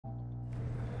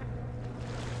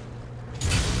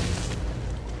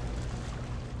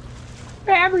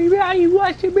Everybody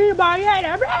wants to be my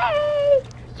enemy.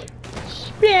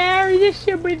 Spare the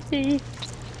sympathy.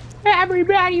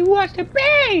 Everybody wants to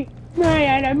be my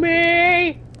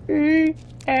enemy.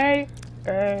 Hey,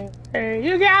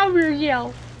 look out for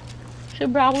yourself.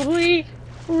 Should probably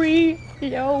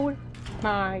reload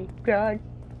my gun.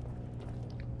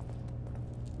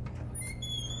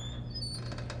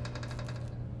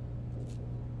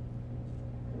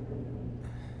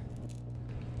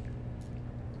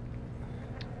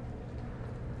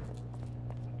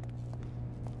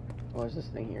 What is this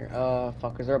thing here?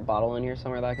 Fuck, is there a bottle in here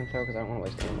somewhere that I can throw? Because I don't want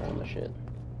to waste ammo on this shit.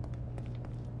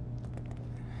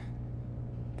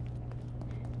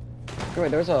 Oh, wait,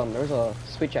 there's a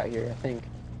switch out here, I think.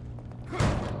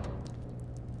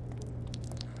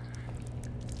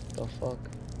 The fuck?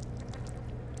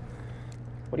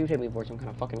 What do you take me for, some kind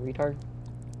of fucking retard?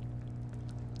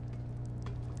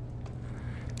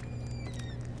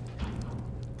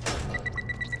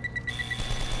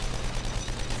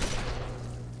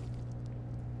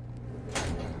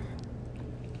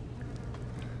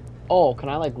 Oh, can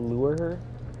I, like, lure her?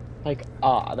 Like,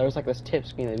 there was, like, this tip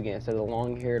screen at the beginning. It said the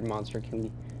long-haired monster can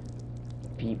be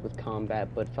beat with combat,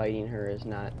 but fighting her is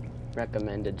not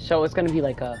recommended. So it's gonna be,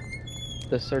 like,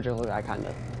 the surgical guy, kind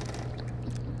of.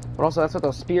 But also, that's what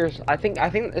those spears... I think,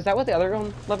 is that what the other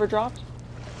lever dropped?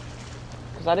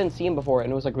 Because I didn't see him before,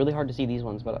 and it was, like, really hard to see these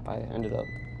ones, but I ended up...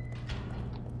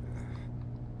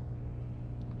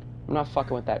 I'm not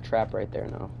fucking with that trap right there,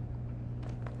 no.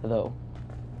 Though.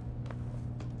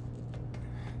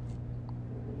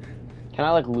 Can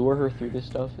I, like, lure her through this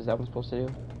stuff? Is that what I'm supposed to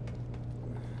do?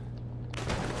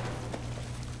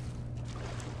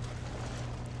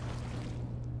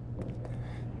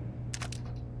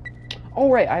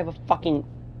 Oh, right, I have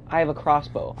a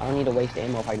crossbow. I don't need to waste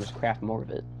ammo if I can just craft more of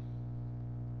it.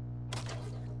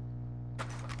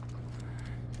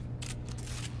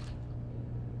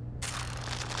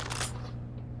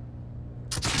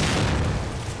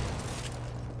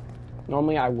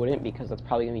 Normally I wouldn't, because that's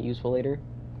probably going to be useful later.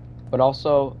 But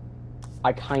also,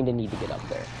 I kind of need to get up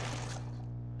there.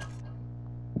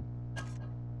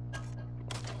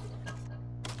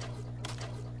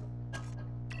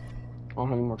 I don't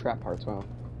have any more trap parts, wow.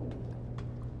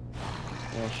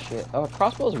 Oh shit. Oh,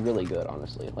 crossbow is really good,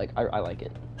 honestly. Like, I like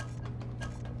it.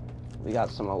 We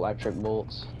got some electric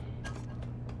bolts.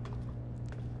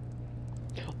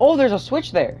 Oh, there's a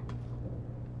switch there!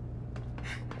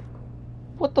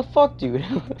 What the fuck, dude?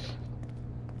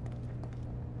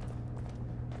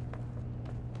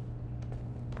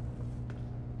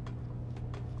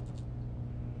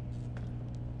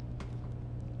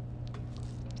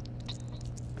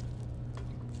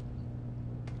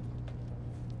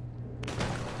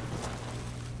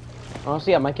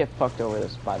 Honestly, I might get fucked over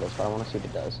by this, but I want to see what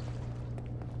it does.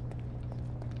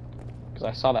 Because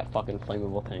I saw that fucking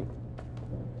flammable thing.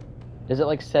 Does it,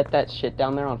 like, set that shit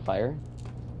down there on fire?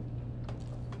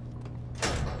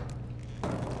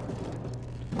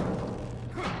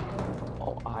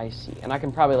 Oh, I see. And I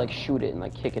can probably, like, shoot it and,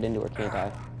 like, kick it into her, can't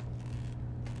I?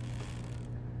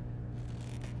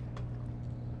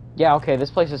 Yeah, okay,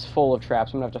 this place is full of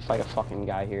traps. I'm gonna have to fight a fucking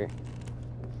guy here.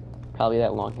 Probably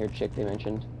that long-haired chick they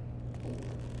mentioned.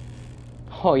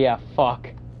 Oh yeah, fuck.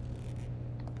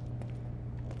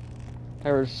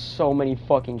 There are so many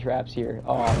fucking traps here.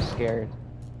 Oh, I'm scared.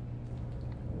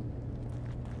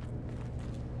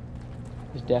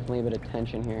 There's definitely a bit of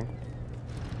tension here.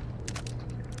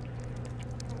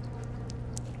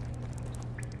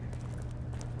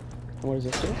 What does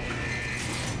this do?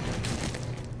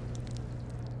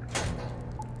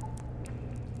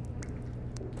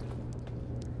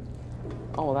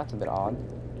 Oh, that's a bit odd.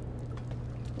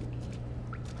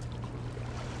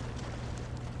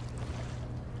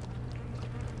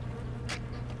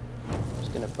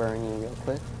 Gonna burn you real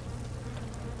quick.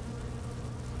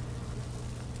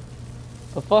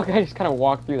 The fuck? I just kind of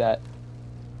walked through that.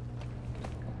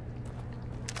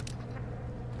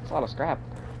 It's a lot of scrap.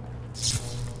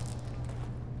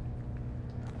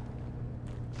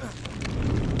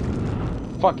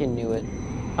 Fucking knew it.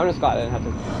 I'm just glad I didn't have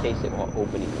to face it while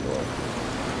opening the door.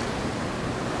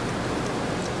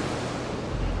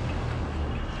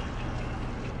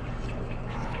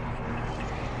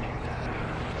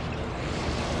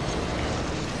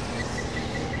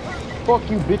 Fuck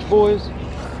you, bitch boys.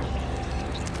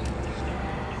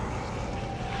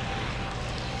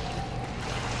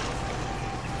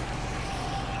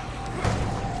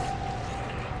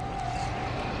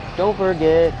 Don't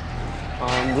forget,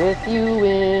 I'm with you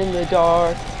in the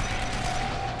dark.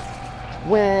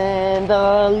 When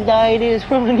the light is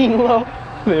running low,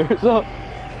 there's a...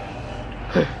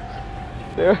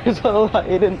 There's a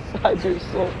light inside your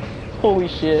soul. Holy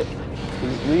shit.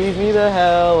 Please leave me the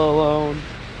hell alone.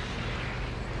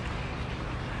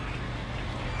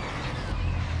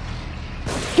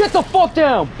 Get the fuck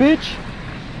down, bitch!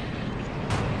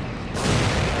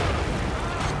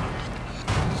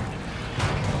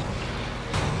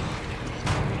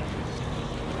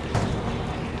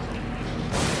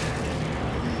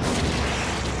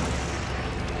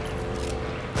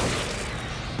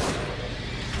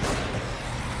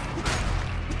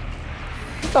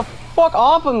 Get the fuck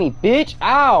off of me, bitch!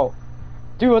 Ow!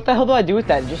 Dude, what the hell do I do with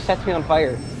that? It just sets me on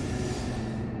fire.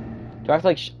 Do I have to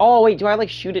like oh wait, do I like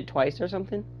shoot it twice or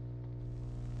something?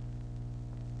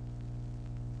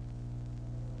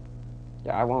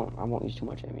 Yeah, I won't use too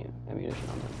much ammunition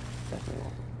on them. Definitely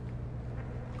won't.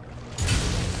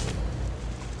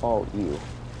 Oh, you.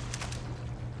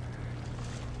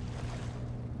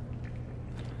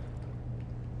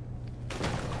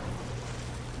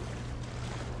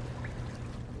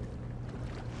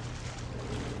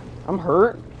 I'm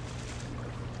hurt?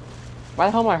 Why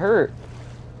the hell am I hurt?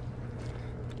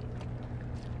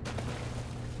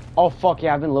 Oh fuck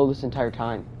yeah, I've been low this entire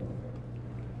time.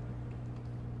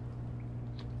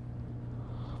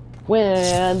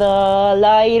 When the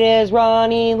light is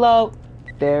running low,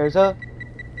 there's a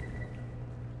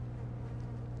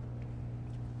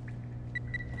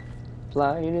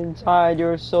light inside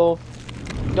your soul.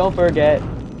 Don't forget,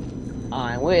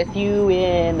 I'm with you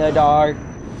in the dark.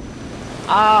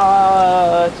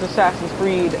 Ah, it's Assassin's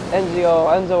Creed,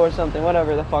 Enzo or something,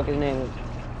 whatever the fuck his name is.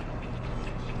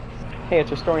 Hey,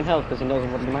 it's restoring health because he knows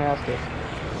I'm getting my ass kicked.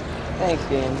 Thanks,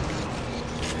 game.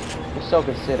 You're so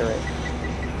considerate.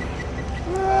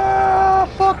 Ah,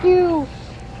 fuck you!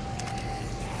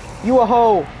 You a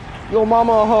hoe! Yo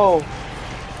mama a hoe!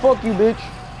 Fuck you, bitch!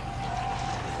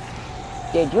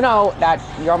 Did you know that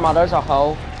your mother's a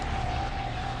hoe?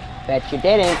 Bet you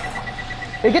didn't.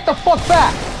 Hey, get the fuck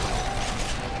back!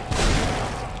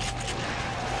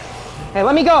 Hey,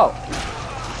 let me go!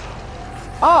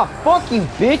 Ah, fuck you,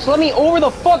 bitch! Let me over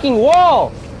the fucking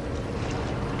wall!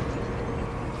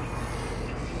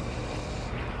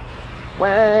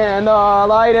 When the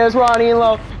light is running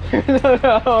low,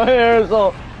 here's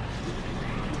a...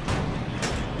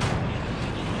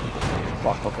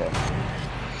 Fuck, okay.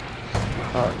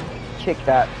 Alright, kick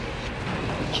that.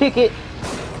 Kick it!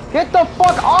 Get the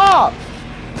fuck off!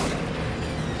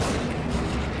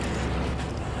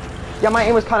 Yeah, my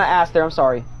aim was kinda ass there, I'm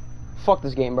sorry. Fuck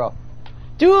this game, bro.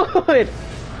 Dude!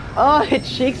 Oh, it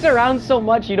shakes around so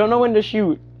much, you don't know when to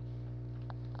shoot.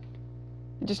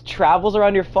 It just travels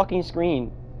around your fucking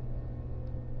screen.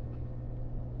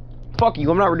 Fuck you,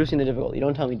 I'm not reducing the difficulty.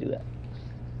 Don't tell me to do that.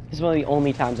 This is one of the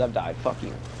only times I've died. Fuck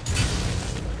you.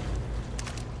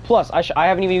 Plus, I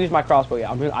haven't even used my crossbow yet.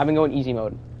 I've been going easy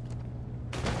mode.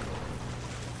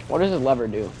 What does this lever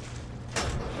do?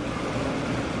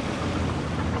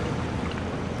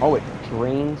 Oh, it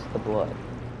drains the blood.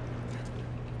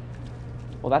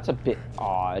 Well, that's a bit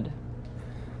odd.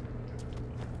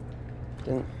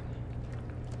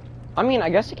 I mean, I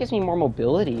guess it gives me more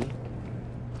mobility.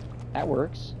 That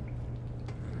works.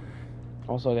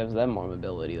 Also gives them more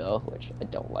mobility, though, which I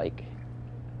don't like.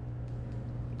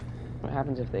 What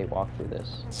happens if they walk through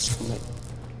this?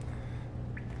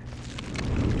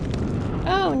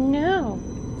 Oh no!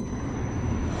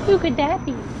 Who could that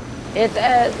be? It's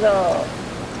Ezzo!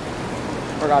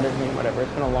 Forgot his name, whatever.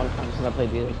 It's been a long time since I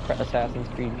played the Assassin's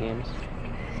Creed games.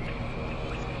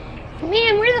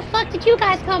 Man, where the fuck did you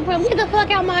guys come from? Get the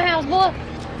fuck out of my house, boy!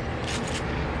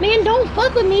 Man, don't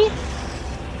fuck with me!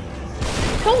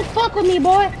 Don't fuck with me,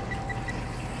 boy!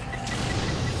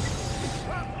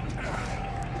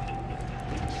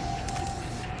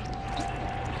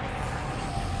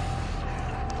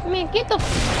 Man, get the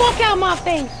fuck out of my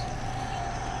face!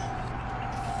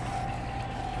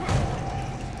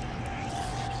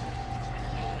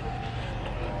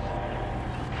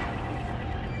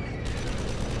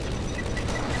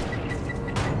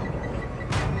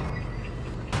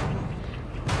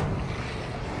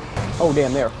 Oh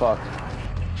damn, they're fucked.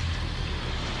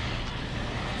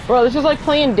 Bro, this is like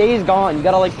playing Days Gone. You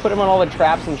gotta like put them on all the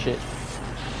traps and shit.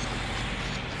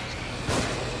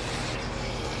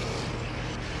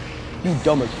 You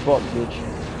dumb as fuck, bitch.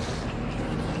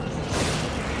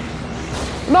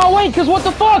 No, wait, cause what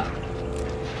the fuck?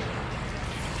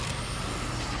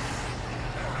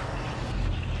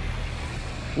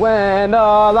 When the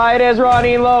light is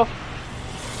running low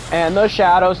and the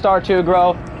shadows start to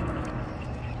grow.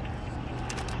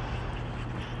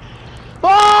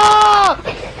 Ah!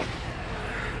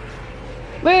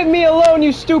 Leave me alone,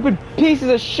 you stupid pieces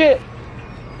of shit.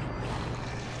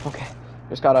 Okay,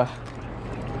 just gotta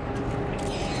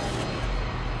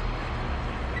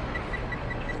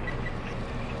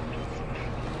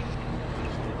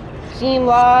seem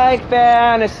like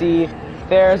fantasy.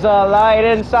 There's a light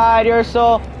inside your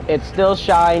soul. It's still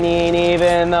shining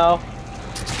even though.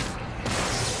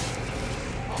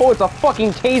 Oh, it's a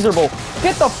fucking taser bolt.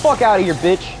 Get the fuck out of here,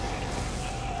 bitch.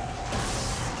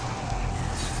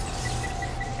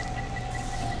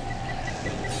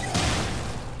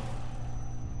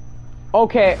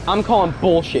 Okay, I'm calling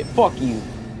bullshit. Fuck you.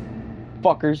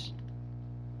 Fuckers.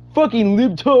 Fucking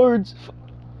libtards.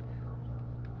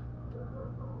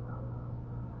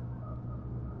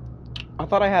 I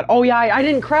thought I had. Oh yeah, I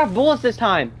didn't craft bullets this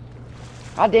time.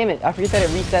 God damn it! I forget that it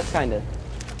resets kinda.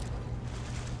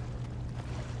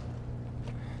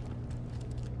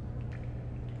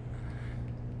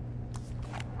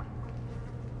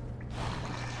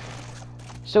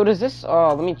 So does this?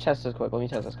 Let me test this quick.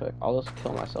 I'll just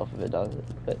kill myself if it does it,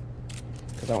 but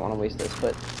because I don't want to waste this.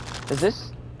 But does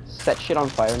this set shit on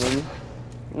fire? Maybe.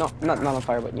 No, not on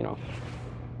fire, but you know.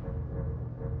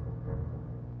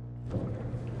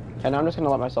 And I'm just gonna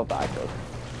let myself die first.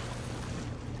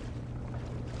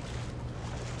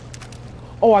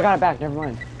 Oh, I got it back. Never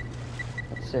mind.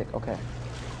 That's sick. Okay.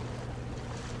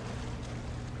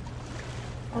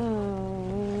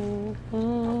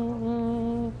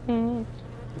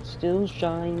 It's still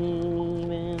shining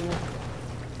even.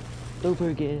 Don't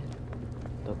forget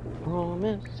the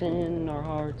promise in our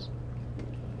hearts.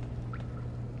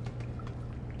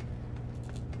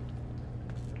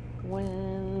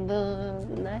 When the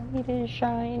night is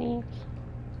shining,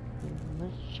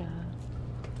 let's shine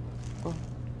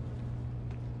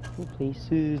in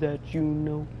places that you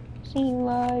know seem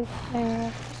like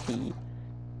fantasy.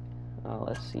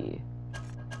 Let's see.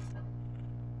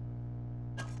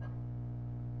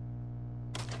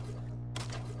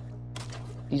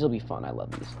 These will be fun. I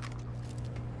love these.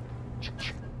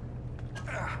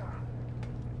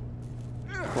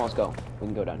 Come on, let's go. We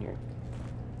can go down here.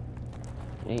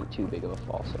 It ain't too big of a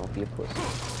fall, so don't be a pussy.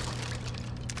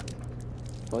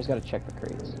 Always gotta check the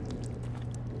crates.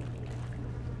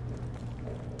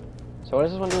 So what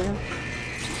does this one do again?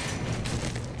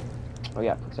 Oh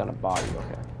yeah, it puts on a body,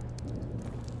 okay.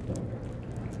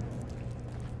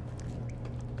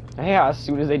 Yeah, as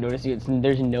soon as they notice you,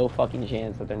 there's no fucking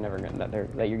chance that they're never gonna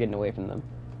that you're getting away from them.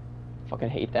 Fucking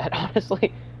hate that,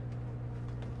 honestly.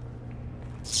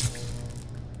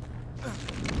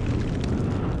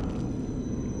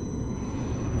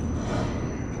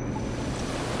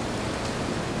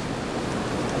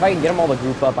 If I can get them all to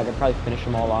group up, I could probably finish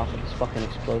them all off with this fucking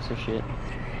explosive shit.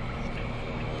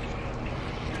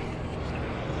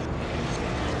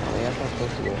 Oh yeah, that's not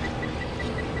supposed to go.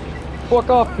 Fuck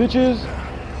off, bitches!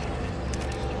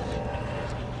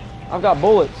 I've got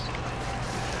bullets.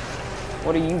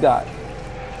 What do you got?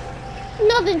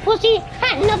 Nothing, pussy.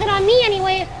 Had nothing on me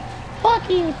anyway. Fuck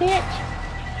you, bitch.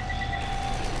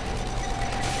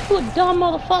 You a dumb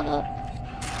motherfucker.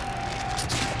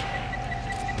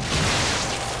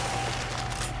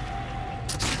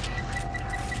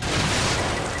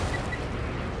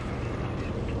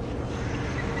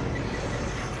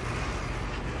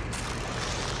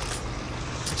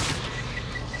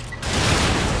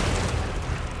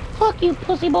 Fuck you,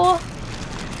 pussy boy.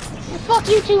 And fuck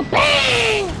you too.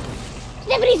 Bang!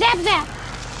 Snippity zap zap.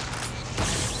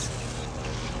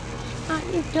 Ah,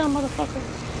 you dumb motherfucker.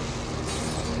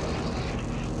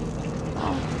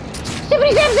 Oh.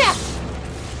 Snippity zap zap.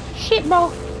 Shit,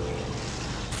 bro.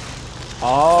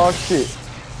 Oh shit.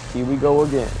 Here we go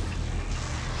again.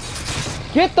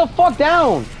 Get the fuck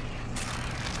down!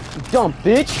 You dumb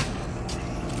bitch!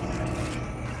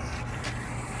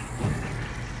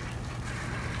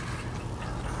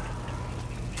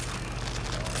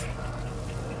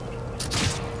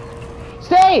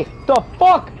 Stay the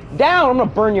fuck down! I'm gonna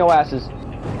burn your asses.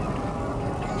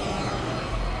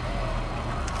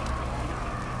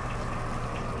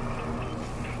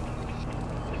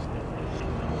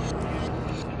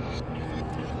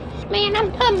 Man,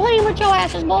 I'm done playing with your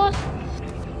asses, boys.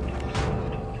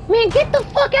 Man, get the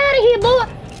fuck out of here, boy.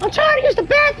 I'm trying to use the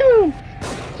bathroom.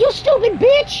 You stupid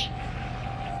bitch.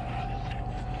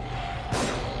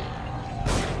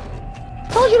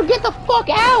 Told you to get the fuck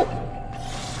out.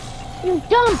 You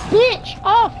dumb bitch.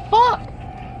 Oh, fuck.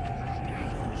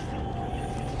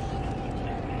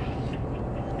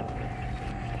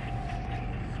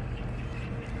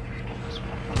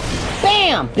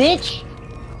 Bam, bitch.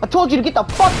 I told you to get the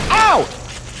fuck out.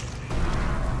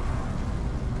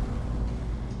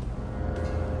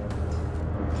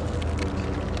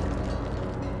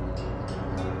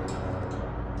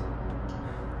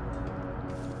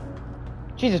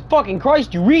 Jesus fucking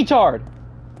Christ, you retard!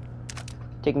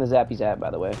 Taking the Zappy Zap, by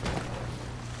the way.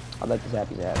 I like the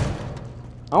Zappy Zap.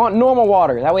 I want normal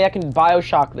water. That way I can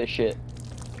Bioshock this shit.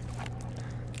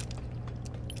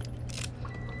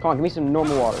 Come on, give me some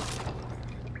normal water.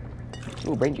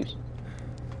 Ooh, brain juice.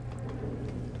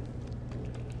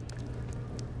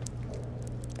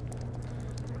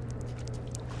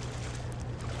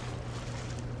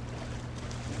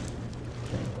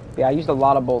 Yeah, I used a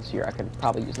lot of bolts here. I could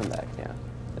probably use them back. Yeah.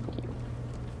 Thank you.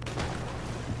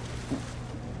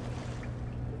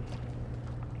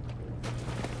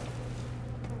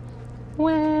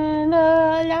 When the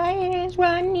light is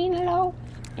running low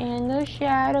and the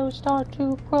shadows start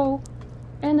to grow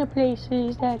and the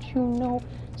places that you know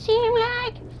seem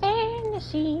like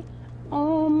fantasy,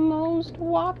 almost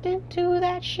walked into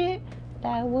that shit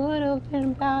that would have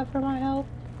been bad for my health,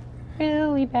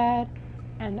 really bad,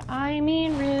 and I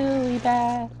mean really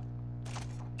bad.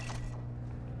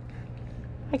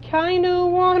 I kinda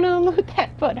wanna loot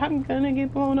that, but I'm gonna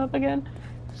get blown up again,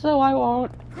 so I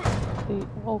won't.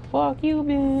 Oh, fuck you,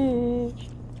 bitch.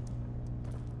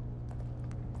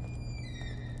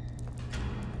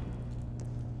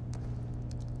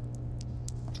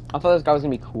 I thought this guy was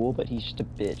gonna be cool, but he's just a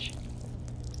bitch.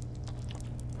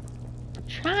 I'm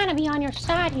trying to be on your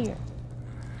side here.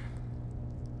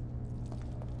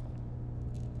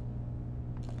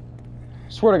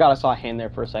 Swear to God, I saw a hand there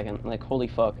for a second. Like, holy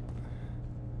fuck.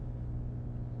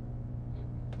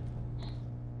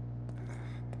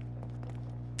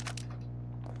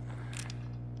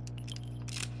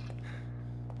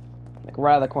 Like,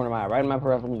 right out of the corner of my eye, right in my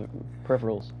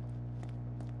peripherals.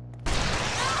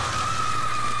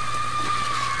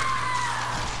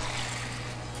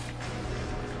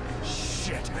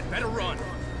 Shit, I'd better run.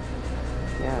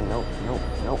 Yeah, nope, nope,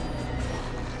 nope.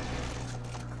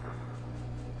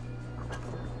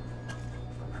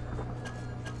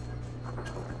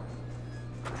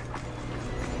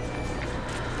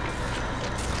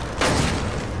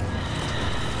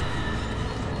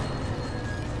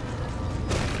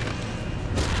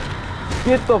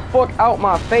 Get the fuck out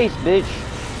my face, bitch.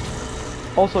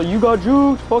 Also, you got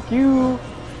juked. Fuck you.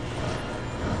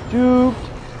 Juked.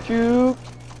 Juked.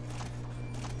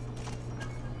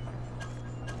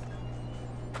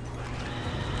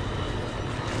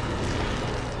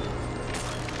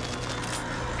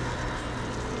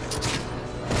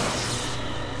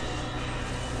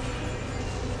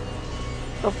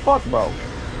 The fuck, bro?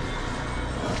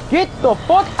 Get the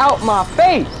fuck out my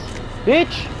face,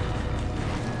 bitch.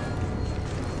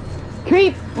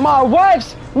 Keep my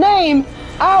wife's name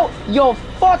out your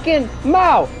fucking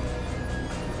mouth.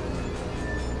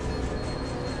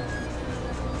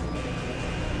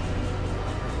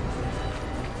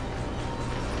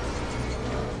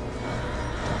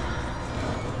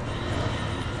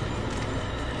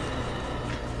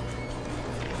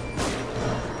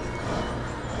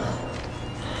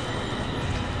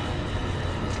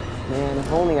 Man,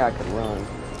 if only I could run.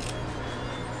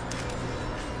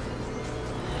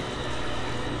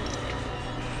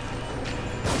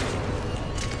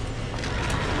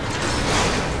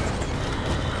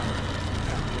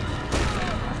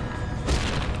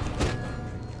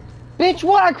 Bitch,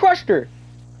 what? I crushed her!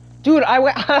 Dude,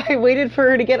 I waited for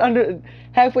her to get under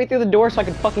halfway through the door so I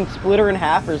could fucking split her in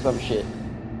half or some shit.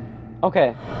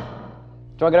 Okay.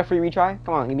 Do I get a free retry?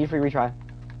 Come on, give me a free retry.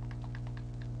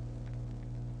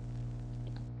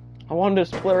 I wanted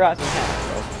to split her ass in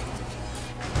half, bro.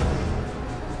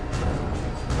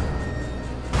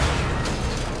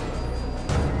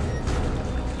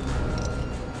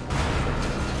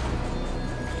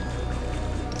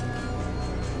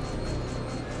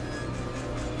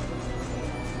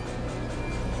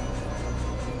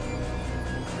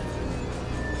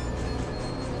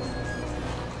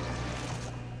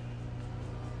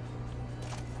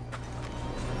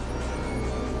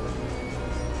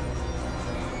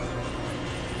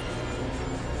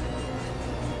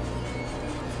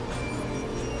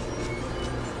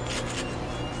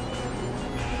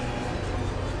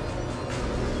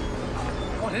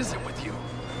 What is it with you?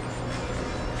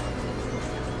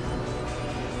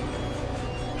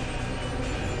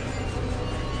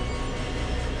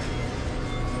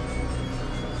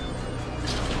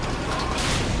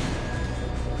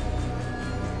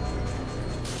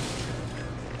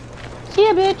 See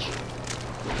ya, bitch!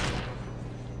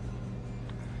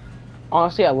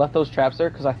 Honestly, I left those traps there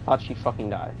because I thought she fucking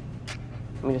died.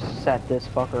 Let me just set this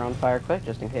fucker on fire quick,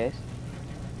 just in case.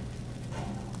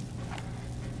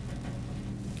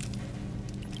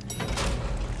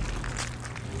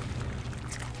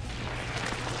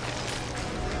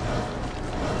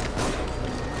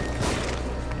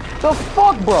 The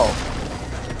fuck, bro?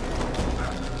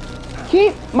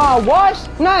 Keep my wife's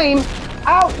name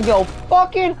out your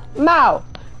fucking mouth.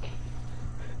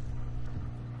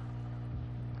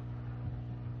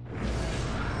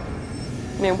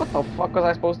 Man, what the fuck was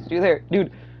I supposed to do there?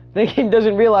 Dude, the game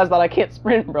doesn't realize that I can't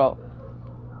sprint, bro.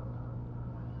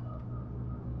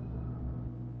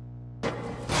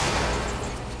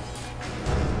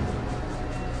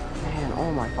 Man,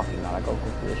 oh my fucking god, I go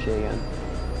through this shit again.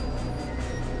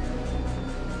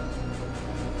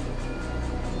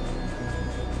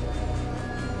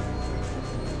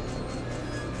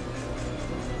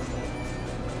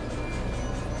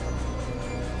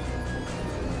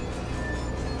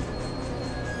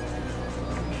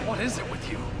 What is it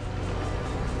with you?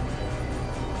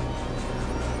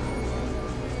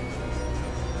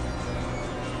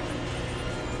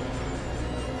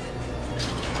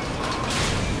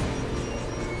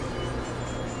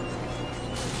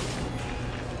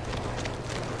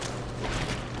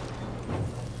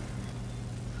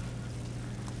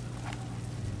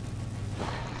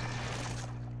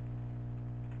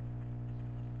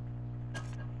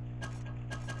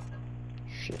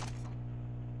 Shit.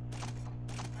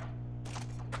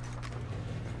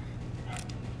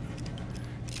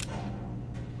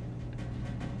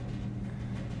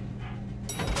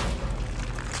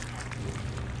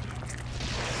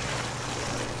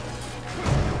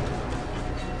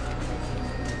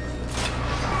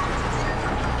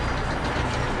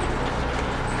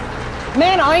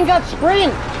 Man, I ain't got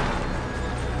sprint!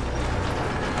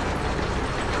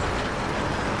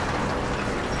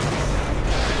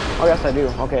 Oh, yes, I do.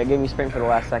 Okay, it gave me sprint for the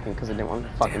last second because I didn't want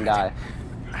to fucking die.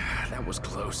 That was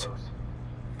close.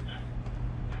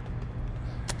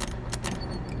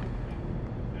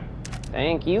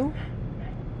 Thank you.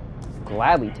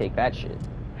 Gladly take that shit.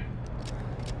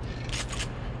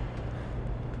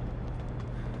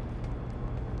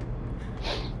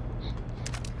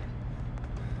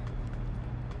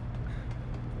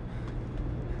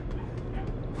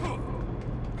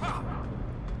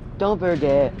 Don't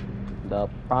forget the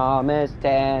promise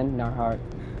in our heart.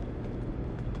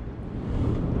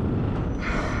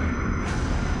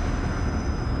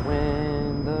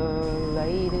 When the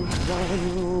light is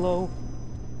on low.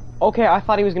 Okay, I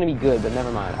thought he was gonna be good, but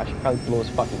never mind. I should probably blow his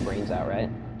fucking brains out, right?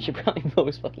 Should probably blow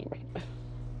his fucking brains out.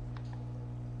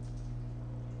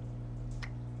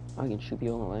 Oh, you can shoot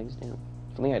people in the legs, damn.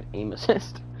 If only I had aim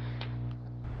assist.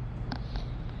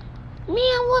 Man,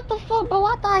 what the fuck, bro?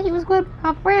 I thought he was with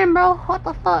my friend, bro. What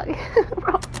the fuck?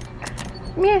 Bro,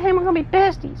 me and him are gonna be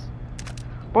besties.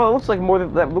 Bro, it looks like more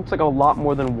than that. Looks like a lot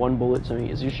more than one bullet to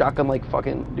me. Is your shotgun like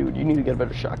fucking, dude? You need to get a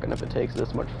better shotgun if it takes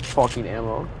this much fucking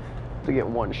ammo to get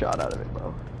one shot out of it,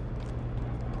 bro.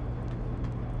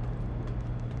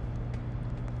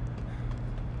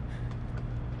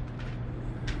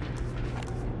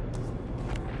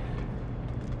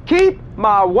 Keep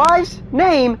my wife's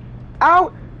name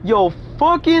out your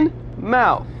fucking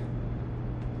mouth.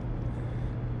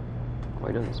 Oh,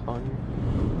 he doesn't spawn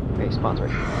here. Okay, he spawns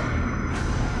right here.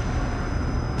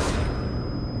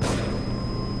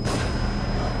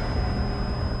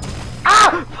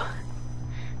 Ah!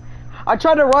 I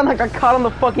tried to run, I got caught on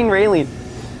the fucking railing.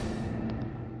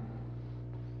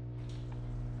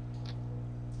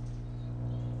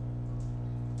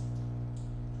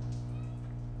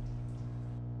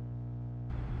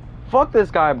 Fuck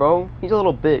this guy, bro. He's a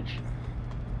little bitch.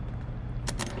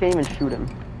 Can't even shoot him.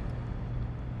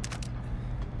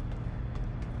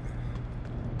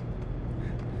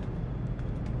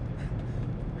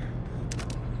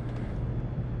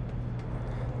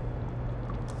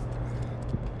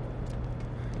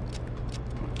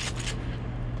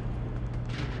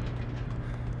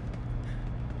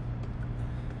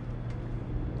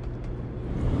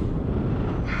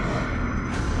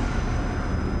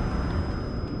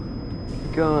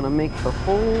 Gonna make the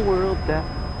whole world deaf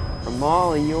from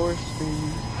all of your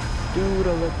screams.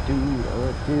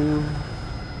 Doodle-a-doodle-a-doo.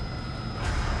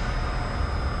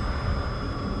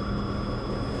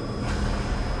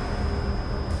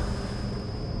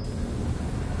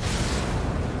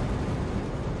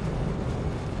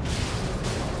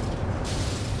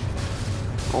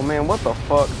 Oh man, what the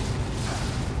fuck?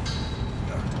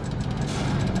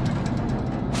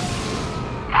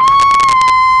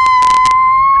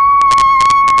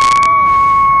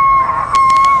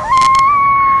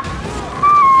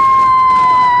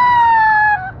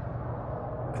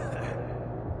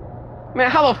 Man,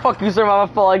 how the fuck you survive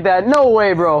a fall like that? No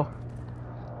way, bro.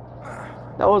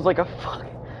 That was like a fuck.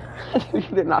 You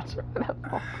did not survive that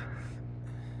fall.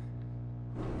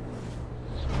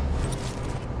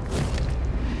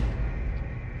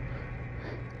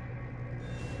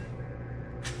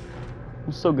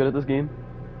 I'm so good at this game.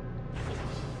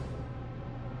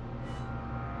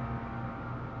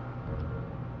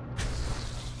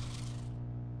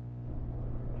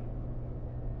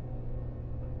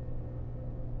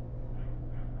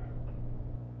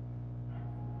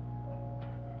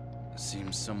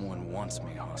 Seems someone wants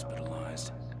me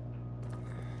hospitalized.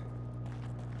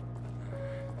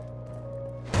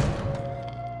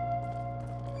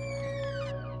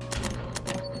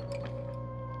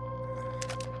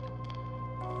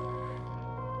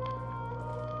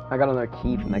 I got another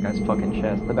key from that guy's fucking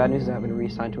chest. The bad news is I've been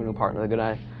reassigned to a new partner.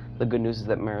 The good news is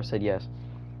that Mara said yes.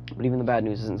 But even the bad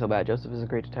news isn't so bad. Joseph is a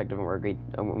great detective, and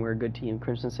we're a good team.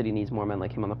 Crimson City needs more men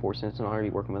like him on the force, and it's an honor to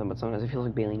be working with him. But sometimes it feels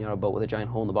like bailing out a boat with a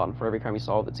giant hole in the bottom. For every crime we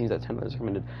solve, it seems that 10 others are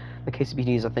committed. The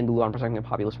KCPD is a thin glue on protecting the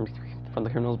populace from the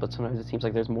criminals, but sometimes it seems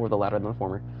like there's more of the latter than the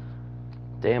former.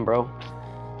 Damn, bro.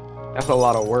 That's a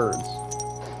lot of words.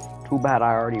 Too bad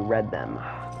I already read them.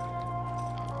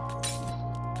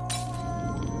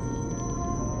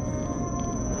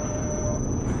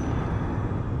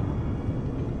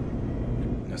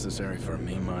 Necessary for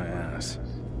me, my ass.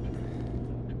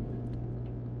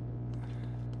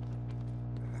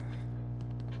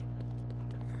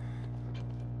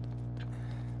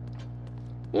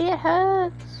 It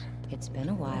hurts. It's been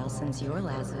a while since your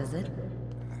last visit.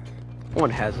 One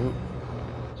hasn't.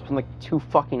 It's been like 2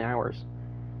 fucking hours.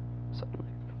 Something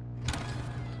like that.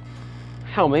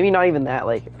 Hell, maybe not even that.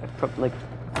 Like,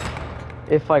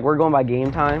 if like we're going by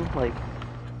game time, like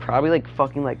probably like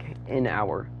fucking like an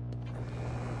hour.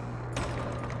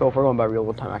 But if we're going by real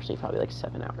world time, actually probably like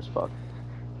 7 hours. Fuck.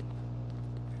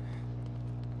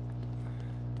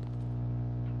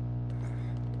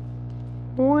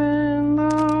 When the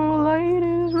light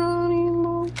is running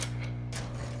low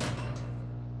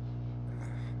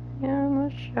and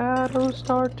the shadows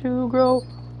start to grow,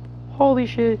 holy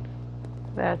shit,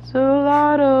 that's a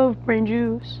lot of brain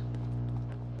juice.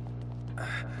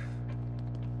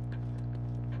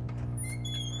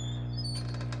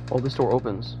 Oh, this door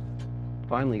opens.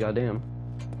 Finally, goddamn.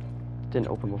 Didn't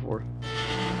open before.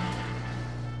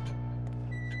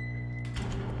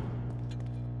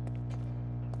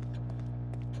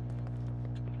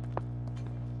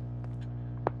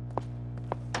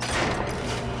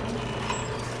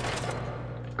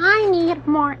 I need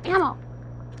more ammo.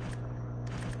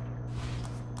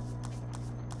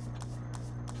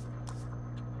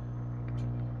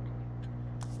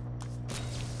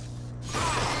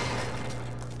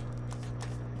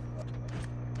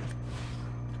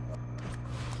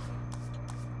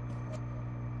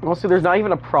 Honestly, there's not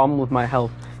even a problem with my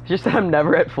health. It's just that I'm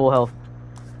never at full health.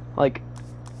 Like,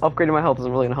 upgrading my health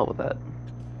isn't really gonna help with that.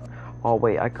 Oh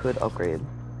wait, I could upgrade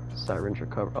Siren's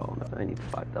recover. Oh no, I need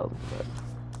 5,000 for that.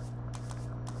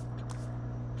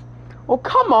 Oh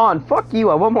come on, fuck you!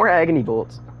 I want more agony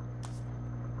bullets.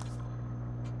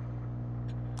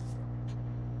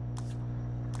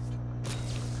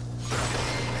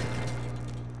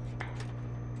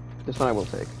 This one I will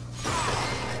take.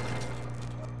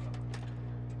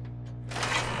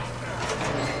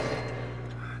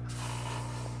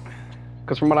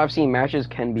 Because from what I've seen, matches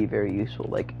can be very useful,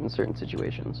 like, in certain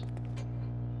situations.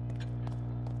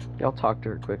 Yeah, I'll talk to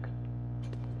her quick.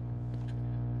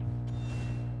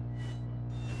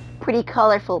 Pretty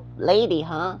colorful lady,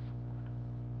 huh?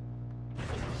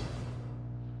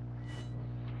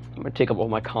 I'm gonna take up all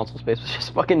my console space with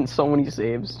just fucking so many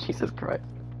saves. Jesus Christ.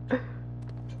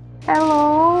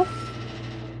 Hello?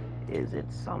 Is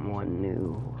it someone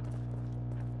new?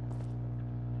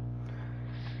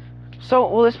 So,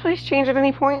 will this place change at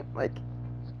any point? Like...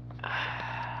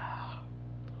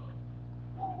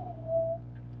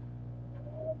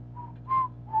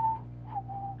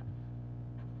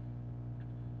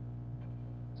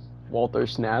 Walter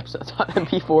snaps. That's on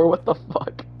MP4. What the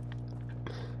fuck?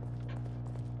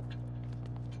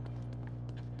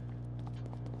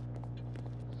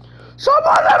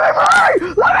 Someone let me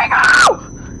free! Let me go!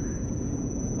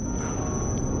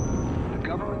 The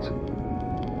government's...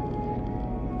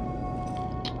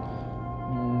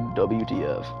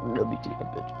 WTF. WTF,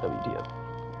 bitch. WTF.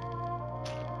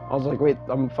 I was like, wait,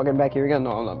 I'm fucking back here again?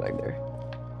 No, I'm not back there.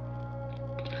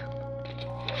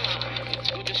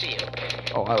 Good to see you.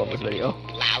 Oh, I love this video.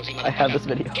 Lousy motherfucker. I have this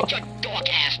video. Get your dork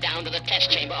ass down to the test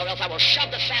chamber, or else I will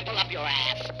shove the sample up your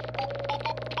ass.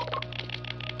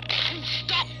 And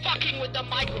stop fucking with the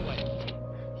microwave.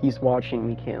 He's watching,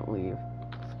 we can't leave.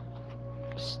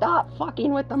 Stop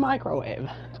fucking with the microwave.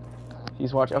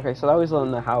 He's watching. Okay, so that was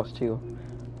in the house too.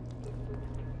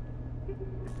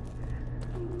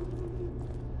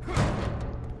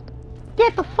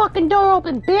 Get the fucking door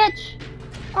open, bitch!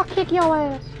 I'll kick your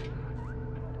ass.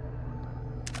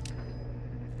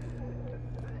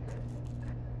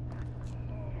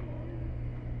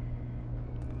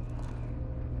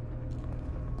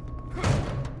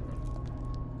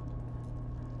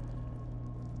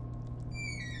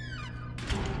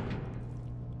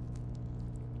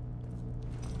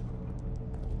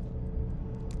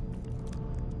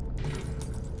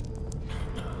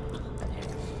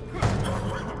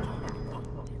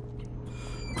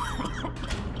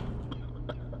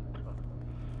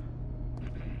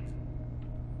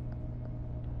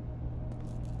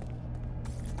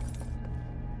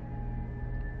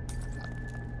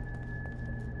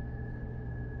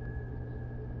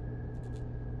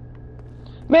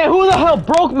 Man, who the hell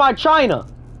broke my china?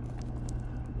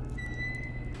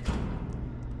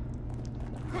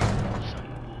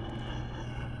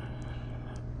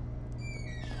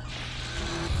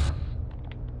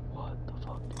 What the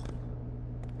fuck?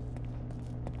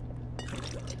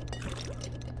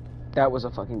 That was a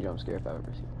fucking jump scare if I've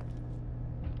ever seen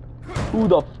one. Who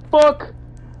the fuck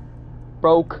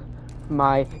broke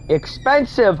my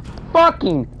expensive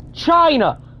fucking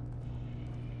china?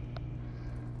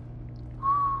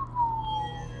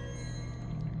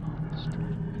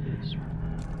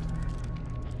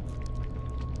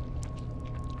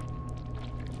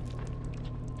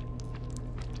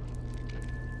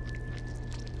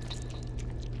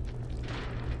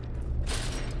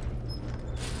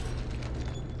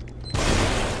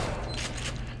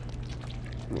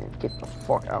 Man, get the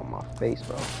fuck out of my face,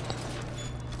 bro.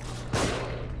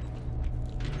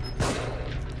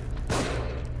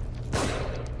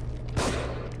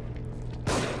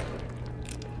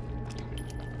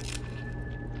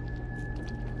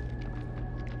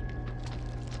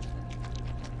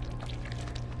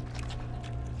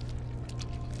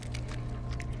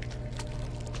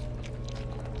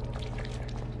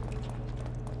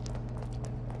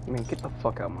 Man, get the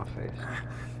fuck out of my face.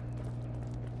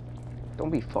 Don't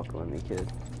be fucking with me,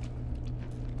 kid.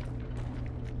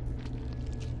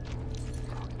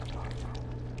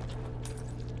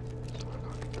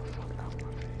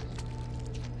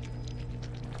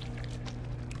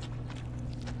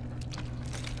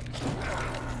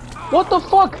 What the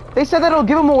fuck? They said that it'll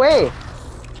give him away.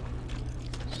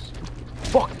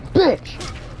 Fucking bitch.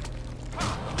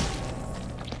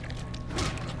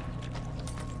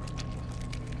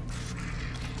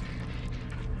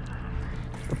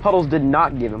 The puddles did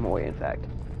not give him away, in fact.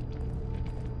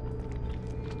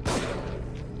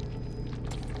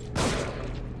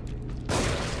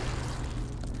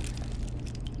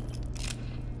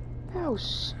 You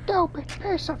stupid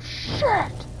piece of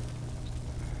shit!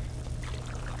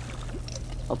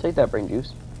 I'll take that brain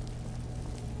juice.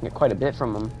 Get quite a bit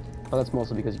from them. But that's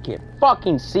mostly because you can't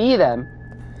fucking see them.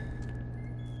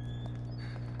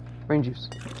 Brain juice.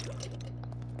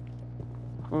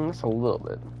 That's a little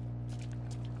bit.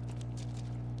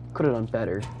 Could have done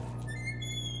better.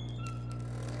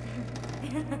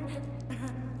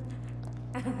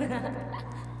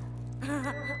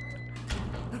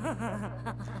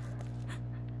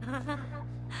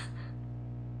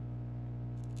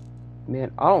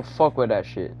 Man, I don't fuck with that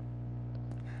shit.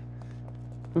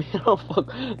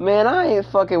 Man, I ain't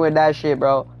fucking with that shit,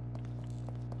 bro.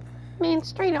 Man,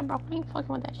 straight up, bro. I ain't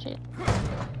fucking with that shit.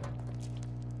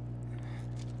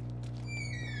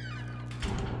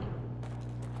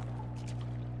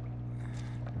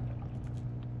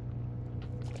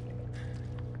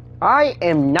 I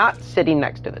am not sitting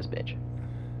next to this bitch.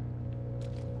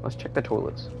 Let's check the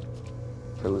toilets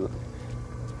for loot.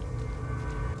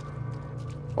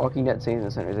 Walking Dead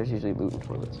Scenes Centers, there's usually loot in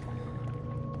toilets.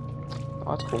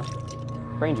 Oh, that's cool.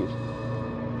 Brain juice.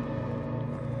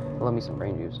 Love me some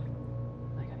brain juice.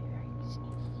 I gotta be very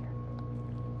sneaky here.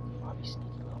 I'll be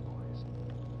sneaky little boys.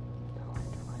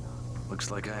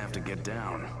 Looks like I have to get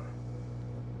down.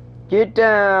 Get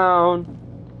down!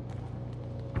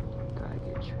 Gotta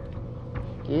get you.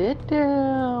 Get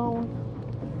down!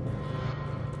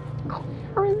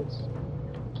 Clarence!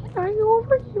 Can I go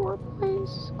over your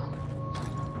place?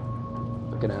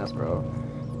 Looking ass, bro.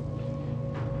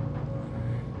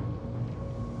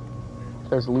 If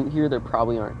there's loot here, there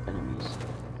probably aren't enemies.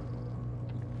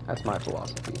 That's my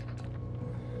philosophy.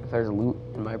 If there's loot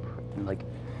in my, like,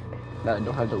 that I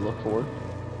don't have to look for.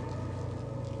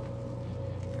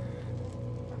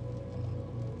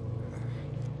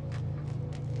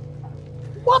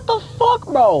 What the fuck,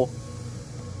 bro?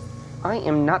 I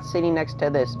am not sitting next to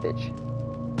this bitch.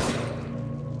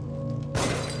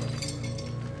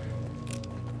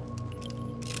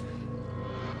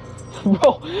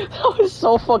 Bro, that was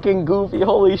so fucking goofy.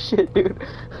 Holy shit, dude.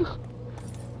 Yeah,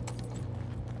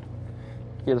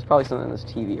 there's probably something on this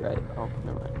TV, right? Oh,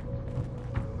 never mind.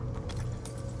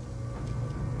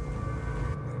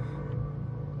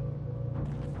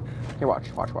 Here,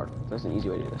 watch. There's an easy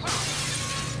way to do this.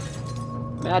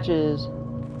 Matches.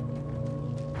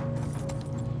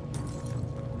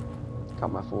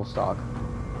 Got my full stock.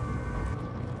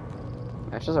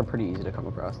 Matches are pretty easy to come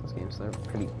across in this game, so they're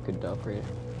pretty good to upgrade.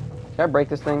 Can I break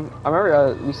this thing? I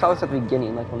remember we saw this at the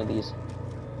beginning, like one of these.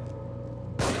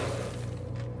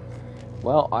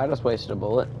 Well, I just wasted a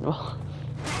bullet.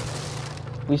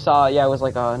 We saw, yeah, it was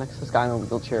like next to this guy in a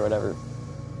wheelchair or whatever.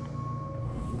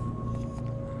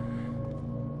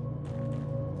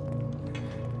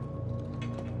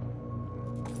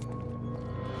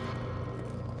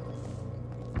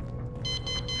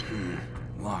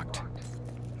 Locked.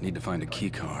 Need to find a key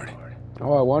card.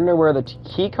 Oh, I wonder where the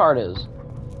key card is.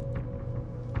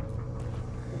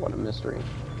 What a mystery.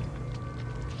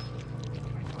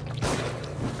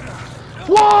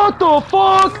 What the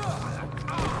fuck?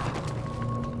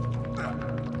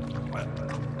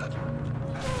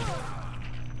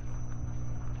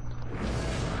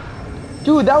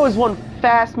 Dude, that was one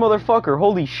fast motherfucker.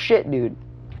 Holy shit, dude.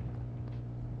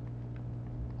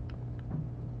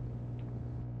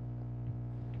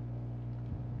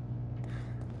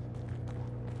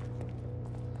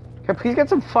 Can I please get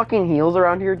some fucking heals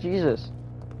around here? Jesus.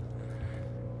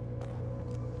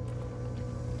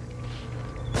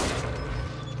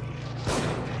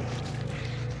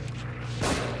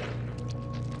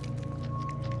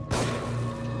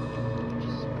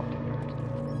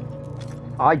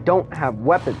 I don't have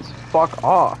weapons. Fuck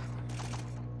off.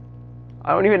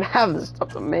 I don't even have the stuff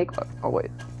to make. Oh,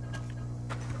 wait.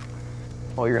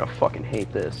 Oh, you're gonna fucking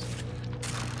hate this.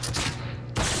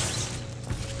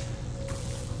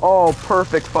 Oh,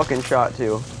 perfect fucking shot,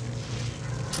 too.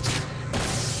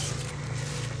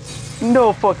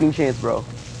 No fucking chance, bro.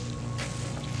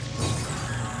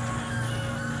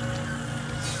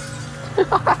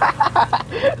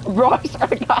 Bro, I swear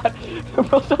to God.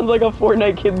 Bro sounds like a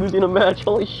Fortnite kid losing a match.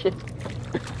 Holy shit.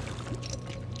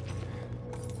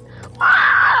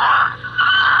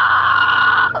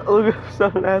 Look at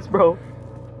sounding ass, bro.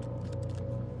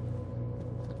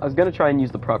 I was gonna try and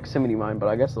use the proximity mine, but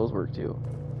I guess those work too.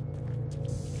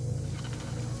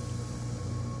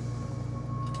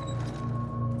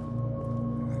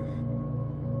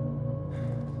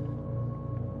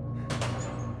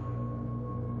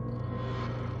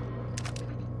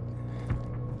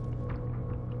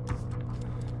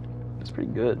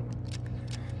 Pretty good.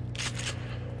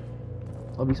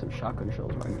 Love me some shotgun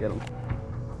shells when I can get them.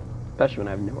 Especially when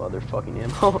I have no other fucking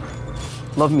ammo.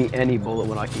 Love me any bullet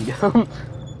when I can get them.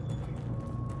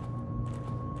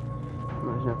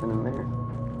 There's nothing in there.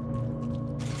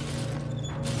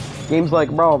 Game's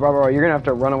like, bro, you're gonna have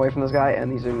to run away from this guy,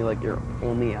 and these are gonna be like your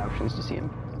only options to see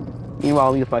him.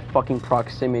 Meanwhile, with my fucking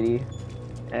proximity,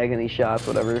 agony shots,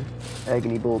 whatever,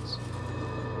 agony bolts.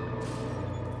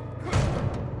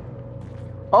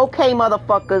 Okay,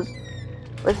 motherfuckers.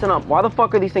 Listen up. Why the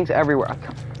fuck are these things everywhere?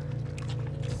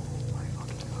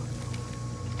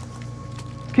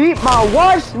 Keep my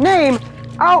wife's name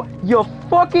out your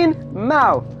fucking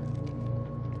mouth.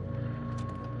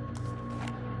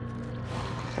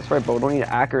 That's right, bro. Don't need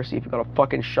accuracy if you got a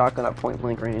fucking shotgun at point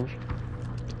blank range.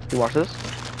 You watch this?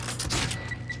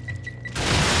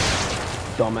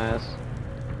 Dumbass.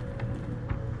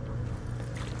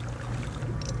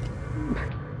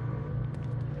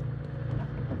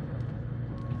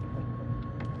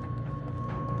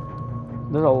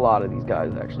 There's a lot of these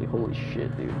guys, actually. Holy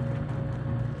shit, dude.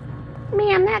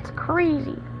 Man, that's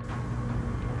crazy.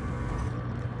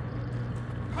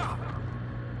 I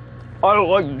don't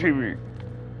like the TV.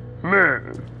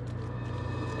 Man.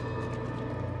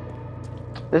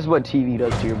 This is what TV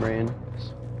does to your brain.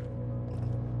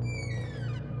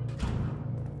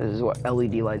 This is what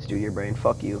LED lights do to your brain.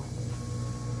 Fuck you.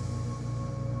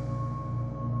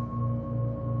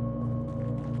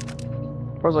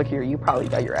 I was like, here, you probably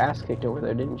got your ass kicked over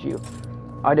there, didn't you?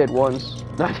 I did once.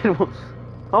 I did once.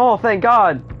 Oh, thank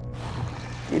God.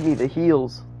 Give me the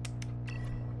heals.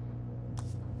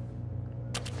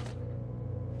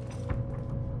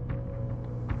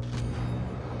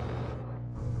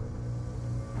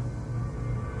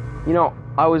 You know,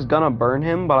 I was gonna burn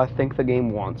him, but I think the game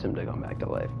wants him to come back to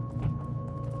life.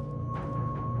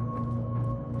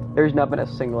 There's not been a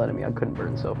single enemy I couldn't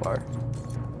burn so far.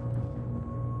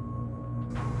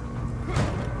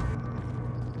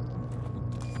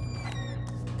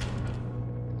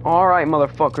 Alright,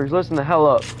 motherfuckers, listen the hell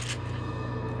up.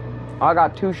 I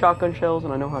got 2 shotgun shells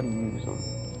and I know how to use them.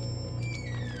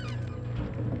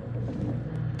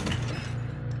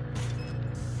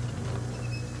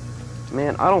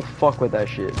 Man, I don't fuck with that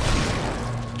shit.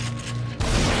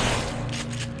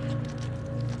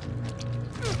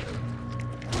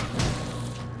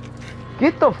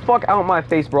 Get the fuck out my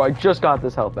face, bro. I just got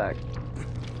this health back.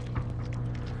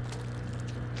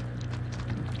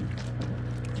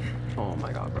 Oh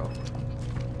my God, bro.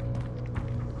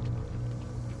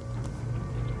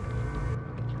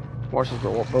 Watch this,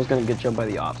 bro. Bro's gonna get jumped by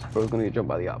the ops. Bro's gonna get jumped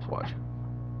by the ops. Watch.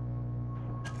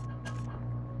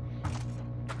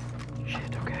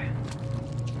 Shit, okay.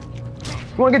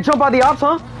 You wanna get jumped by the ops,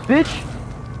 huh? Bitch?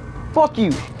 Fuck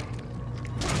you.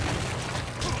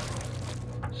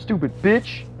 Stupid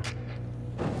bitch.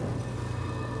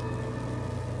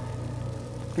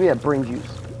 Give me that brain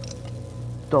juice.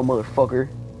 Dumb motherfucker.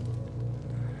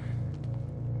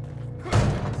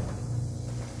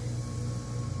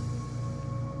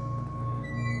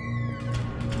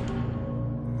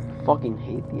 fucking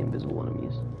hate the invisible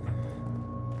enemies.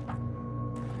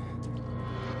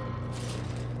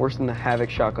 Worse than the Havoc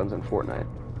shotguns in Fortnite.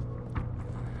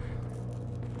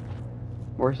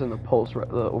 Worse than the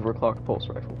overclocked pulse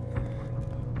rifle.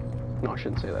 No, I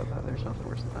shouldn't say that. There's nothing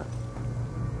worse than that.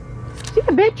 See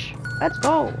the bitch? Let's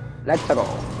go. Let's go.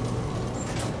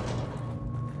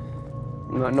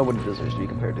 No, nobody deserves to be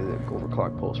compared to the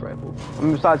overclocked pulse rifle. I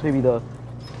mean, besides maybe the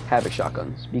Havoc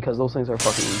shotguns, because those things are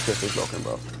fucking just as broken,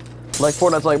 bro. Like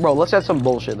Fortnite's like, bro, let's add some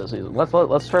bullshit this season. Let's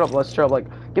straight up like,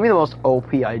 give me the most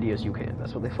OP ideas you can.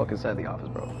 That's what they fucking said in the office,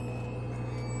 bro.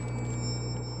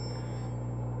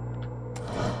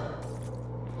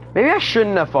 Maybe I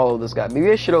shouldn't have followed this guy. Maybe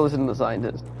I should have listened to the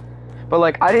scientist. But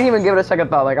like, I didn't even give it a second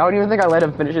thought. Like, I don't even think I let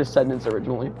him finish his sentence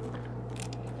originally.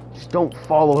 Just don't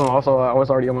follow him. Also, I was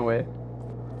already on my way.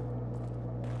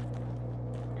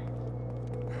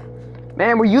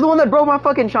 Man, were you the one that broke my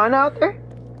fucking China out there?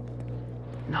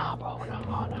 Nah, bro. No.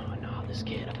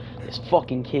 This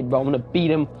fucking kid, bro. I'm gonna beat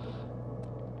him.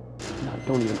 No,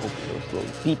 don't even open those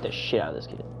doors. Beat the shit out of this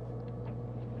kid.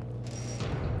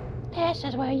 This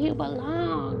is where you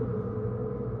belong.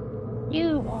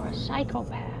 You are a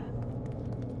psychopath.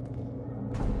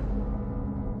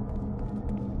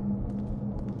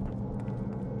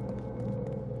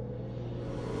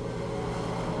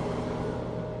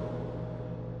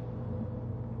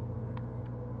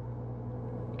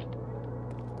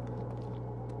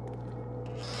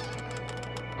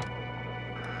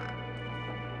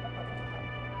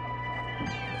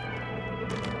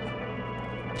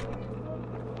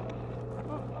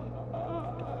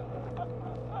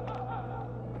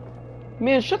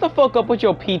 Man, shut the fuck up with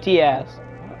your PT ass.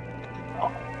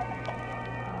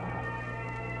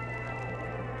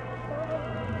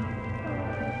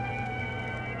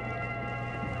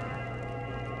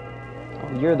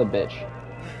 Oh, you're the bitch.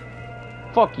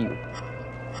 Fuck you.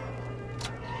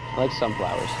 I like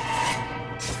sunflowers.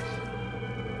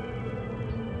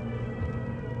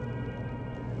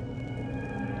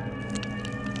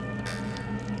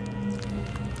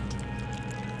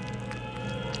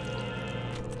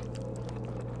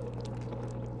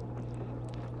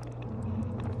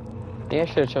 Maybe I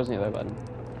should have chosen the other button.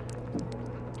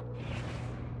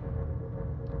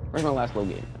 Where's my last low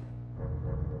game?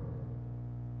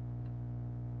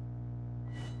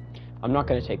 I'm not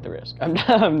gonna take the risk. I'm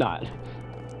not.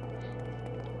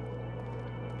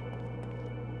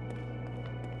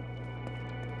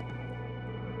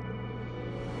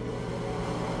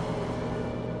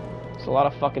 There's a lot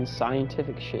of fucking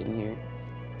scientific shit in here.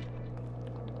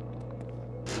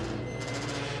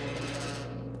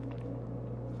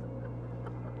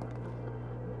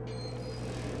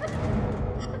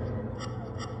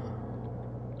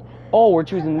 Oh, we're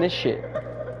choosing this shit.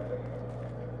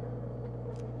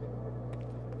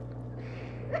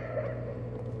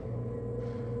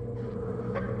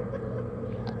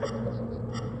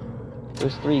 It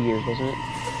was 3 gears, wasn't it?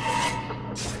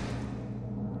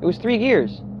 It was 3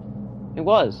 gears. It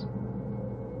was.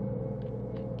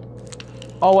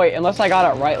 Oh wait, unless I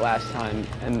got it right last time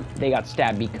and they got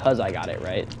stabbed because I got it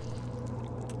right.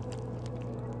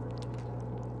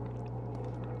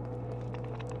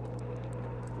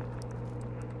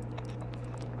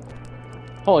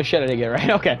 Holy shit, I didn't get it right.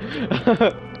 Okay.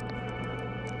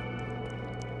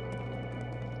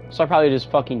 So I probably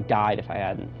just fucking died if I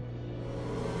hadn't.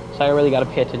 So I really gotta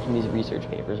pay attention to these research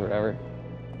papers or whatever.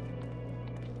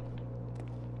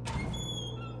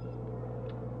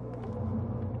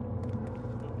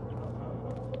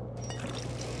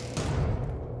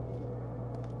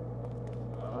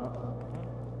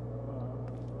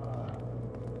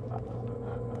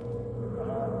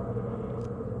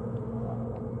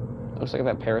 Looks like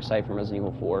that parasite from Resident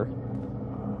Evil 4.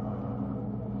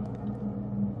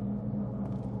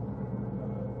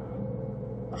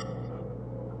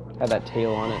 Had that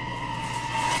tail on it.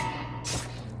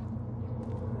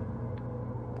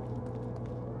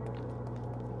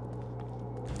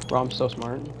 Bro, I'm so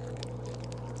smart.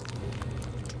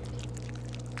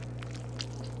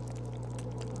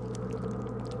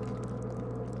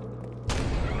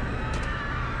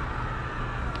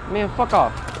 Man, fuck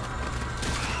off.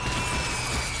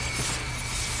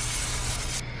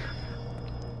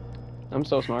 I'm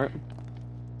so smart.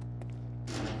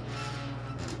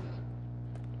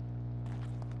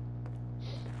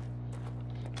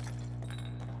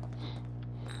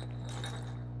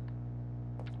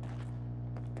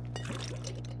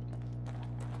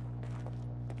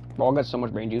 Bro, I got so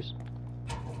much brain juice.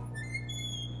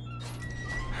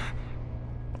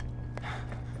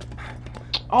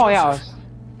 Oh yeah, I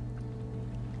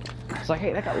was like,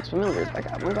 hey, that guy looks familiar. Is that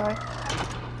guy one guy?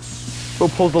 Bro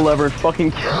pulls the lever and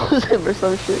fucking kills him or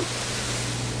some shit.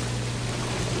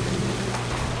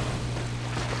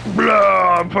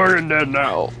 Blah, I'm fucking dead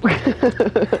now.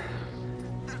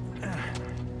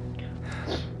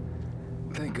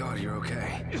 Thank God you're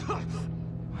okay.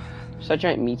 Such a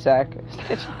giant meat sack.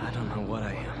 I don't know what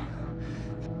I am.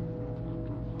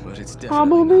 But it's definitely I'm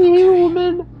not only okay.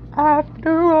 human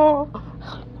after all.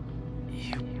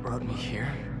 You brought me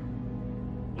here?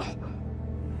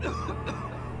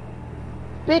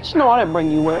 Bitch, no, I didn't bring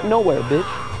you nowhere, bitch.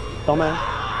 Dumbass.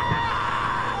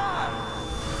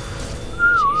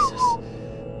 Jesus.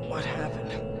 What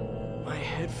happened? My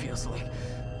head feels like...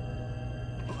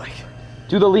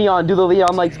 Do the Leon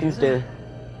light skin stare.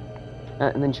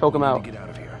 And then choke him We need out. to get out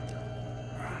of here.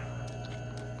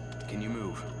 Can you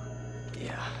move?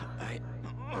 Yeah,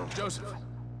 Joseph.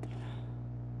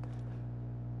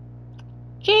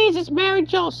 Jesus, Mary,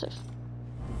 Joseph.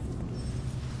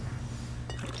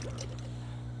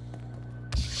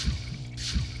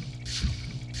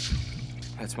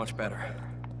 That's much better.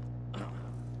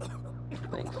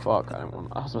 Thank fuck. I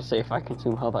was gonna say, if I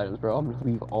consume health items, bro, I'm gonna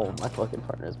leave all of my fucking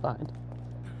partners behind.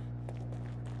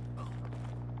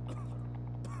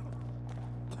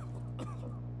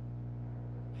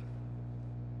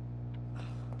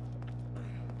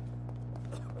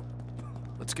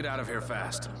 Let's get out of here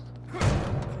fast.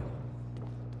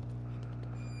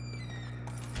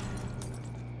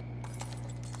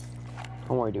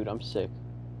 Don't worry, dude, I'm sick.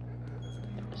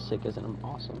 Sick isn't I'm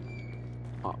awesome.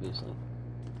 Obviously.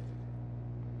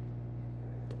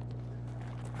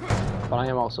 But I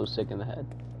am also sick in the head,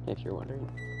 if you're wondering.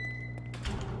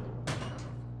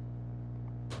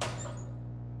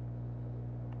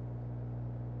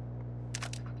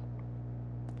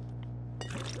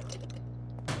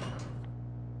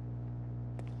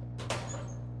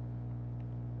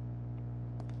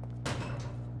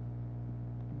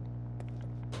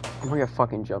 I'm gonna get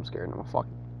fucking jump scared and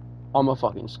I'm a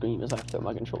fucking scream as I throw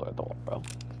my controller at the wall, bro.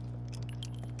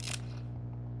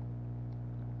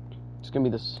 It's gonna be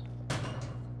this.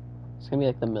 It's gonna be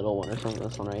like the middle one or something.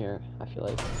 This one right here. I feel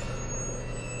like.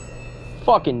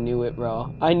 Fucking knew it,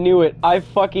 bro. I knew it. I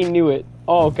fucking knew it.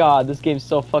 Oh god, this game's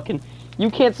so fucking. You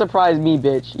can't surprise me,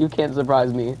 bitch. You can't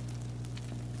surprise me.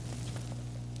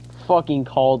 Fucking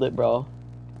called it, bro.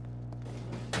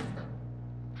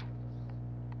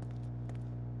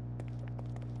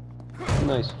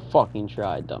 Nice fucking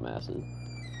try, dumbasses.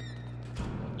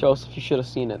 Joseph, you should have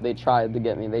seen it. They tried to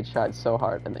get me. They tried so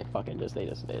hard, and they just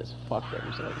fucked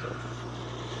themselves up.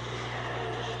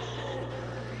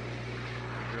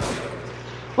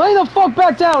 Lay the fuck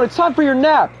back down! It's time for your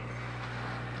nap!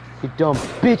 You dumb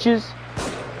bitches!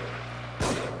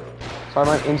 Sorry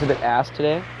I'm into the ass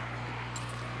today.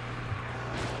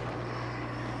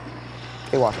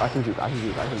 Hey, watch. I can juke.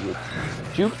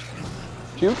 Juked.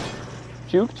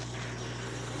 Juked.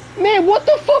 Man, what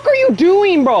the fuck are you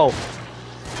doing, bro?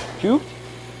 Juked.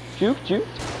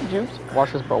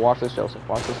 Watch this, bro. Watch this,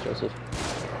 Joseph.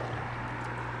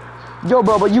 Yo,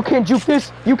 bro, but you can't juke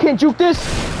this. Juke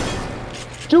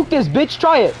this, bitch.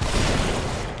 Try it.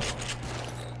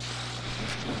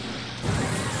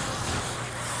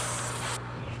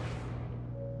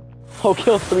 Oh,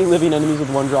 kill 3 living enemies with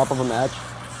 1 drop of a match.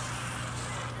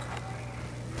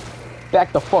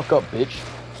 Back the fuck up, bitch.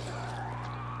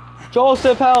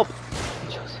 Joseph, help!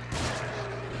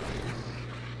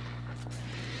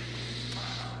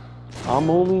 I'm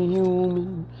only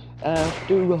human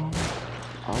after all.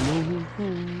 I'm only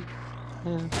human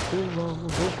after all.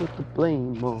 Don't put the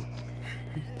blame on.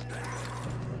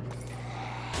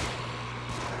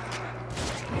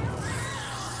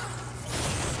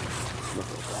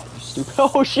 You stupid.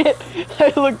 Oh shit!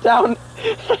 I looked down.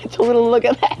 I told her to look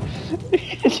at that.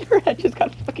 Your head just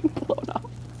got fucking blown off.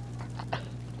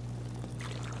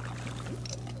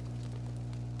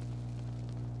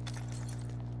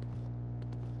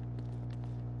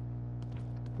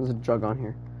 There's a drug on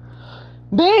here.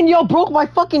 Man, y'all broke my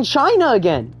fucking china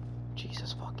again!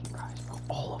 Jesus fucking Christ, bro.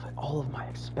 All of my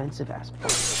expensive ass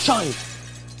china!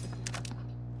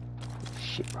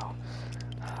 Shit, bro.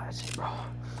 That's it, bro.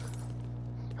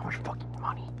 How much fucking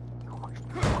money? How much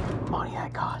fucking money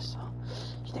that costs?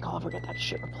 You think I'll ever get that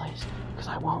shit replaced? Because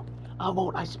I won't.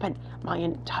 I spent my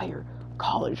entire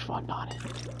college fund on it.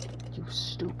 You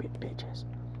stupid bitches.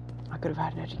 I could have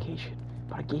had an education,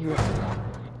 but I gave it up.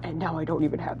 And now I don't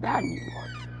even have that anymore.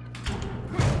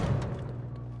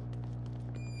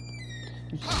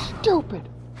 You stupid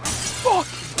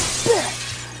fucking bitch!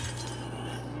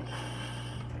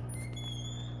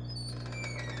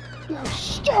 You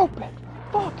stupid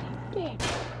fucking bitch!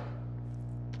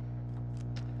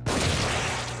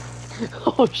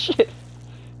 Oh shit!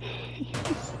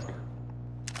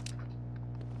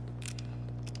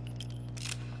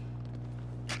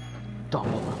 Dumb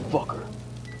motherfucker.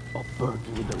 I'll burn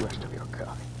you with the rest of your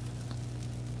kind.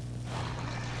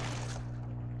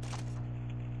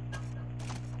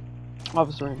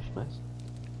 Officer range, nice.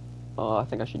 I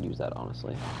think I should use that,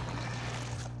 honestly.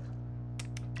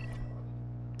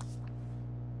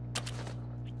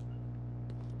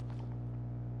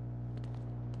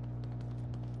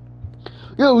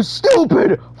 You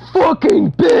stupid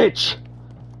fucking bitch!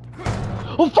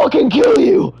 I'll fucking kill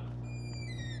you!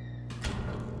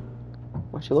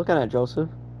 What you looking at, Joseph?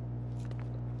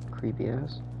 Creepy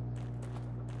ass.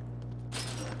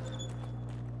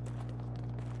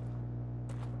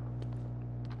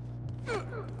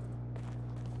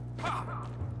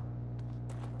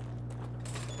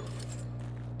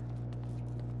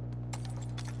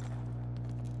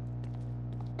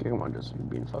 Okay, come on, Joseph, you're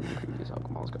being fucking creepy as hell.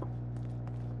 Come on, let's go.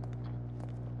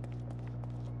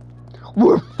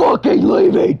 We're fucking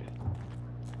leaving!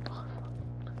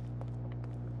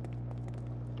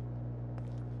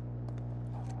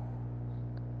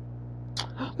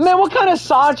 Man, what kind of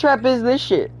saw trap is this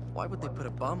shit? Why would they put a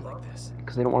bomb like this?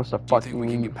 Because they don't want us to Do you fucking think we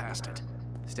can leave. get past it?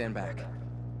 Stand back.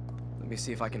 Let me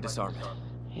see if I can disarm it.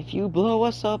 If you blow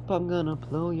us up, I'm gonna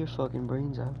blow your fucking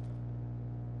brains out.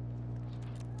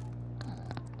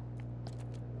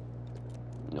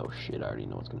 No shit, I already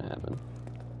know what's gonna happen.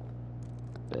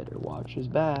 Better watch his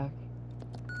back.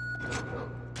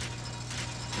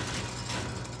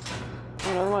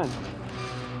 Oh, never mind.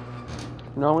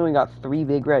 Normally we got 3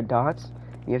 big red dots.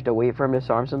 You have to wait for him to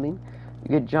disarm something. You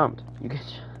get jumped. You get.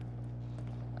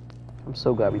 I'm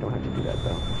so glad we don't have to do that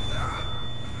though.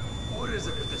 What is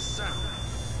it with this sound?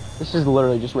 This is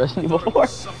literally just Resident Evil 4.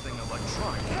 Something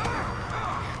electronic.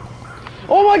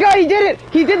 Oh my god, he did it!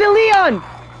 He did the Leon!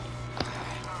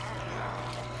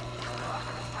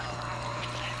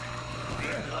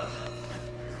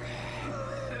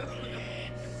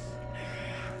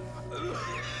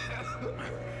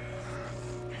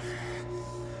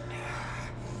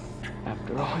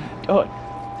 After all you've done.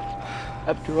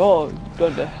 After all you've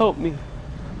done to help me.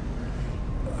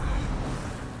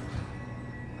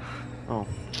 Oh.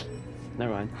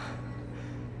 Never mind.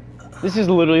 This is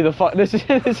literally the this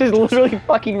is literally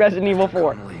fucking Resident Evil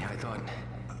 4. Emily, I thought...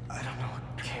 I don't know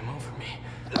what came over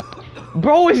me.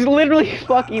 Bro is literally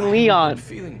fucking I'm Leon.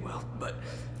 feeling well, but...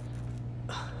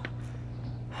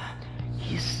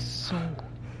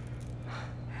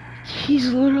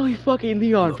 He's literally fucking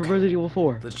Leon Look. from Resident Evil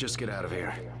 4. Let's just get out of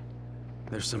here.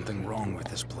 There's something wrong with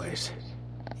this place.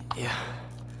 Yeah.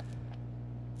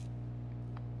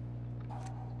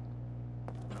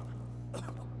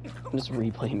 I'm just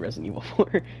replaying Resident Evil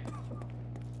 4.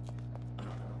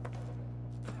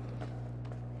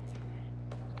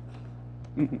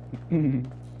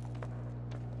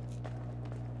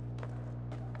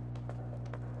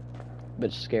 But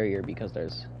it's scarier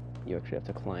because you actually have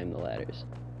to climb the ladders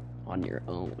on your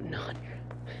own, not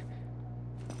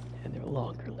and they're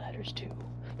longer ladders too.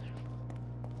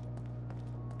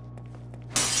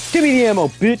 Give me the ammo,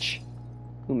 bitch!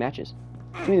 Ooh, matches.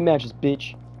 Give me the matches,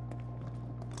 bitch.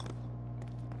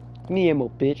 Give me the ammo,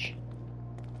 bitch.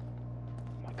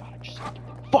 Oh my god, I just said give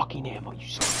me the fucking ammo, you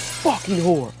fucking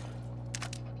whore!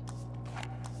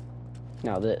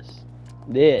 Now this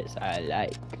I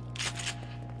like.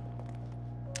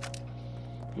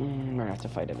 We're gonna have to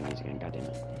fight enemies again,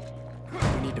 goddammit.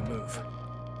 We need to move.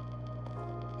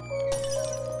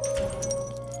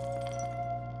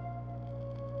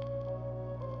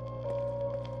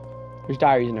 There's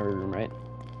diaries in every room, right?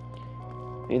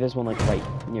 Maybe there's one like right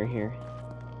near here.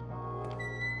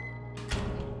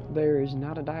 There is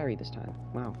not a diary this time.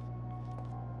 Wow.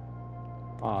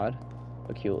 Odd.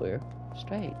 Peculiar.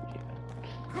 Strange.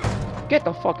 Get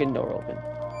the fucking door open.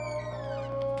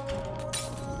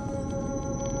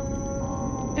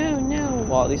 Oh no.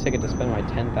 Well, at least I get to spend my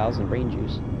 10,000 brain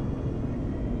juice.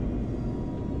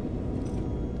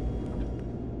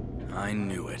 I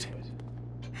knew it.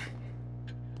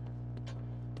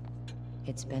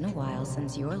 It's been a while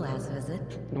since your last visit.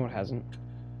 No, it hasn't.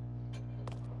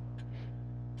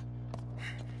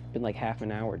 Been like half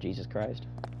an hour, Jesus Christ.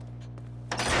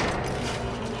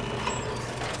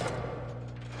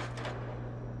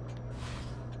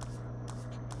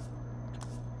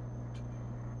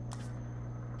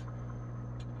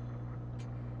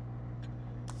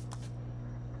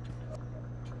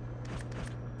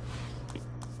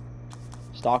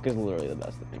 Stock is literally the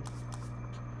best thing.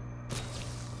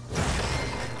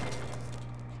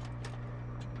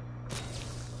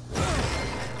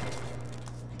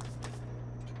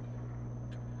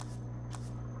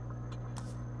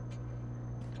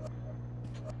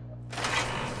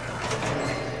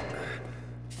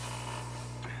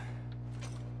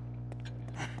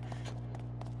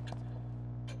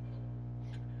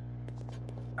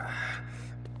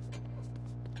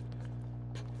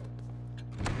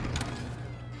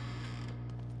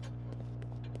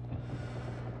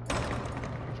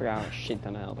 I forgot how shit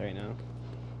ton of health right now.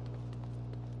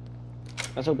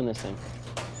 Let's open this thing.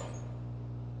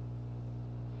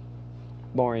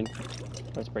 Boring.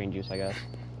 That's brain juice, I guess.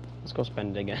 Let's go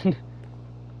spend it again.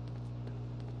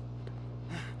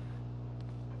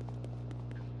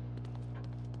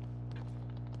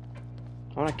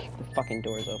 I wanna kick the fucking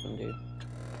doors open, dude.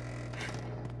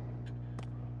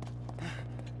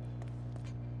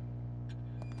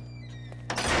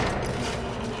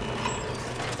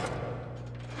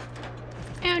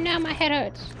 Ow, now my head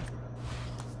hurts.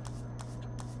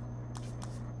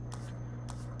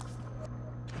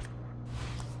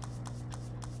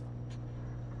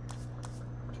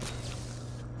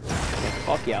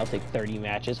 Fuck yeah, I'll take 30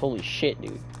 matches. Holy shit,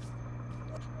 dude.